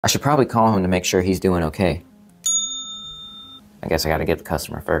I should probably call him to make sure he's doing okay. I guess I gotta get the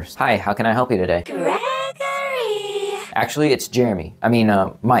customer first. Hi, how can I help you today? Gregory! Actually, it's Jeremy.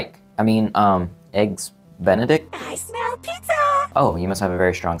 Mike. Eggs Benedict? I smell pizza! Oh, you must have a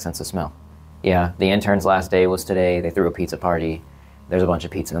very strong sense of smell. Yeah, the intern's last day was today. They threw a pizza party. There's a bunch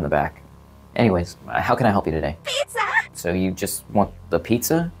of pizza in the back. Anyways, how can I help you today? Pizza! So you just want the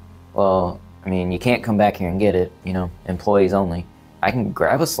pizza? Well, you can't come back here and get it, employees only. I can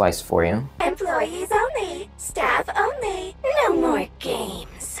grab a slice for you. Employees only. Staff only. No more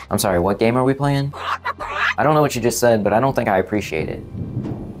games. I'm sorry, what game are we playing? I don't know what you just said, but I don't think I appreciate it.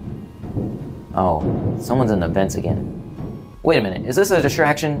 Oh, someone's in the vents again. Wait a minute, is this a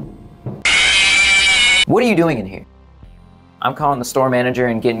distraction? What are you doing in here? I'm calling the store manager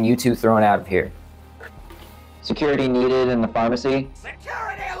and getting you two thrown out of here. Security needed in the pharmacy.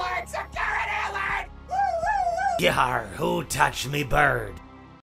 Security alert! Security alert! Woo, woo, woo. Yar, who touched me bird?